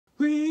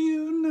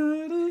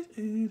Reunited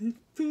and it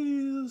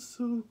feels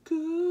so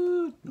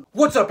good.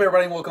 What's up,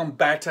 everybody, and welcome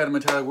back to Adam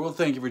and Tyler World.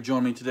 Thank you for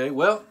joining me today.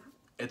 Well,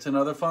 it's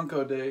another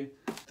Funko day.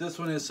 This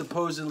one is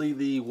supposedly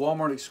the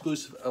Walmart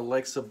exclusive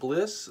Alexa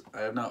Bliss.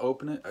 I have not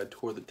opened it. I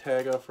tore the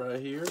tag off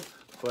right here,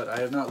 but I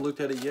have not looked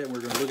at it yet.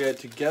 We're going to look at it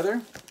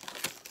together.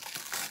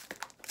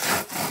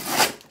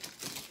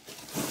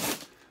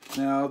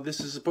 Now,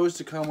 this is supposed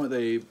to come with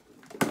a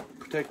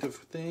protective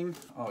thing.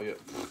 Oh, yeah.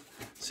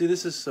 See,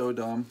 this is so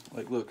dumb.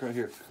 Like, look right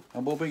here.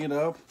 I'm opening it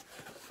up.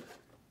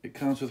 It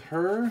comes with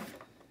her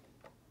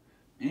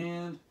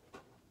and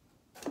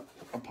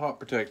a pop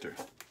protector.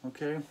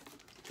 Okay,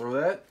 throw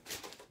that.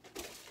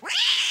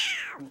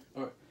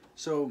 All right.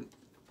 So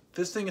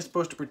this thing is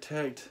supposed to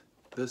protect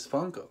this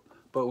Funko,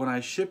 but when I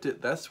shipped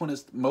it, that's when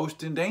it's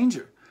most in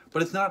danger.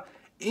 But it's not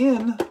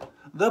in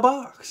the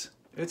box.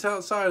 It's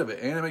outside of it,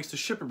 and it makes the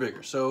shipper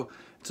bigger. So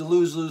it's a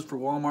lose-lose for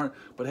Walmart.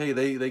 But hey,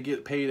 they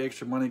get paid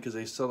extra money because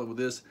they sell it with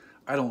this.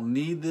 I don't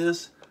need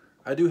this.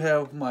 I do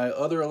have my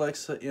other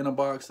Alexa in a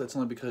box. That's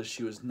only because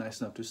she was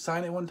nice enough to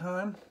sign it one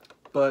time.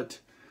 But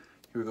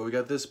here we go. We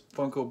got this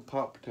Funko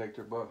pop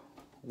protector, but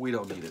we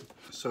don't need it.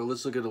 So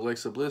let's look at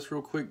Alexa Bliss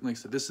real quick. Like I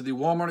said, this is the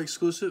Walmart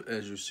exclusive,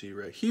 as you see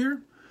right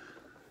here.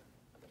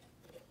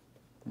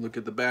 Look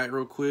at the back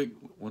real quick.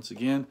 Once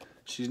again,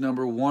 she's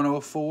number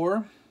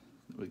 104.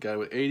 We got it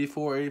with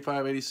 84,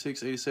 85,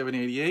 86, 87,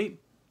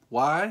 88.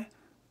 Why?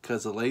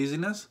 Because of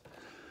laziness.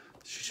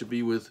 She should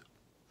be with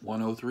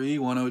 103,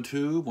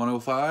 102,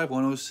 105,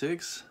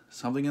 106,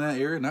 something in that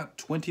area, not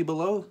 20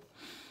 below,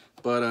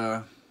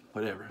 but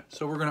whatever.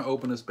 So we're gonna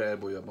open this bad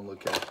boy up and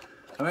look at it.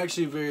 I'm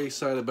actually very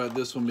excited about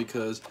this one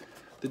because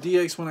the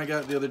DX one I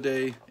got the other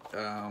day,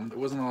 there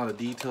wasn't a lot of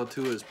detail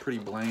to it. It's pretty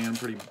bland,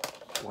 pretty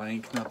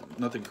blank,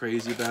 nothing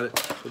crazy about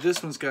it. But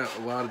this one's got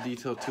a lot of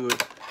detail to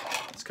it.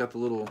 It's got the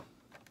little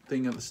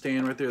thing at the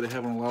stand right there they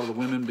have on a lot of the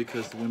women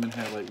because the women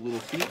have like little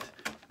feet.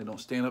 They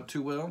don't stand up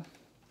too well.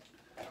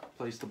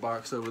 Place the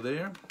box over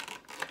there.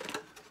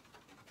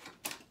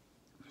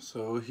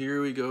 So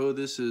here we go.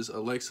 This is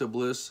Alexa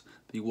Bliss,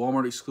 the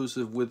Walmart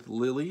exclusive with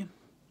Lily.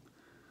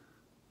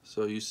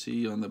 So you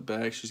see on the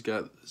back, she's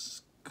got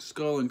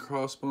skull and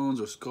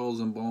crossbones or skulls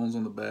and bones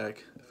on the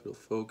back, if it'll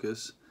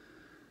focus.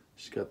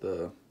 She's got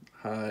the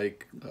high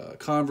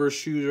Converse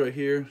shoes right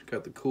here.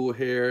 Got the cool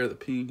hair, the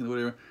pink and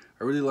whatever.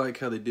 I really like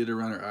how they did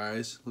around her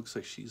eyes. Looks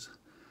like she's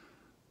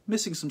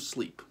missing some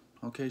sleep.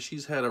 Okay,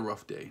 she's had a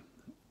rough day.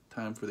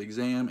 Time for the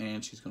exam,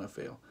 and she's gonna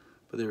fail.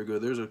 But there we go.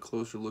 There's a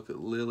closer look at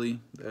Lily.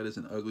 That is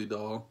an ugly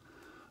doll,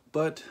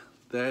 but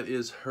that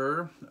is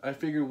her. I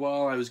figured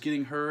while I was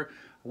getting her,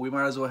 we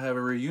might as well have a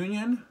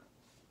reunion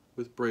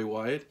with Bray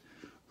Wyatt.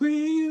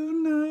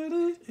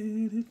 Reunited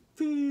and it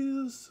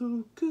feels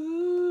so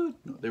good.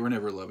 No, they were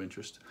never a love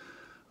interest.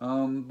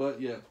 But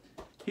yeah,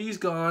 he's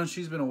gone.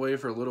 She's been away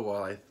for a little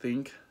while, I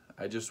think.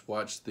 I just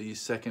watched the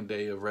second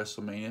day of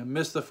WrestleMania.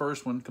 Missed the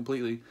first one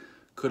completely.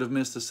 Could have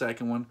missed the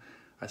second one.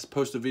 I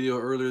posted a video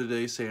earlier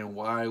today saying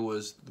why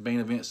was the main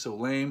event so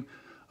lame.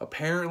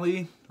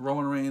 Apparently,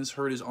 Roman Reigns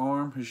hurt his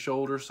arm, his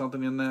shoulder,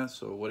 something in that,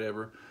 so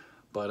whatever.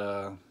 But,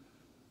 you're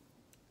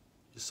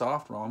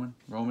soft, ramen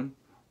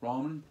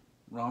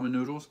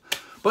noodles.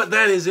 But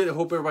that is it. I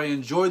hope everybody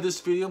enjoyed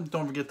this video.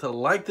 Don't forget to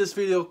like this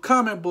video,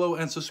 comment below,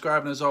 and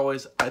subscribe. And as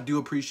always, I do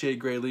appreciate it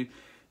greatly.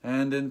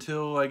 And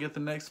until I get the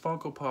next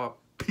Funko Pop,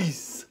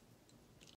 peace.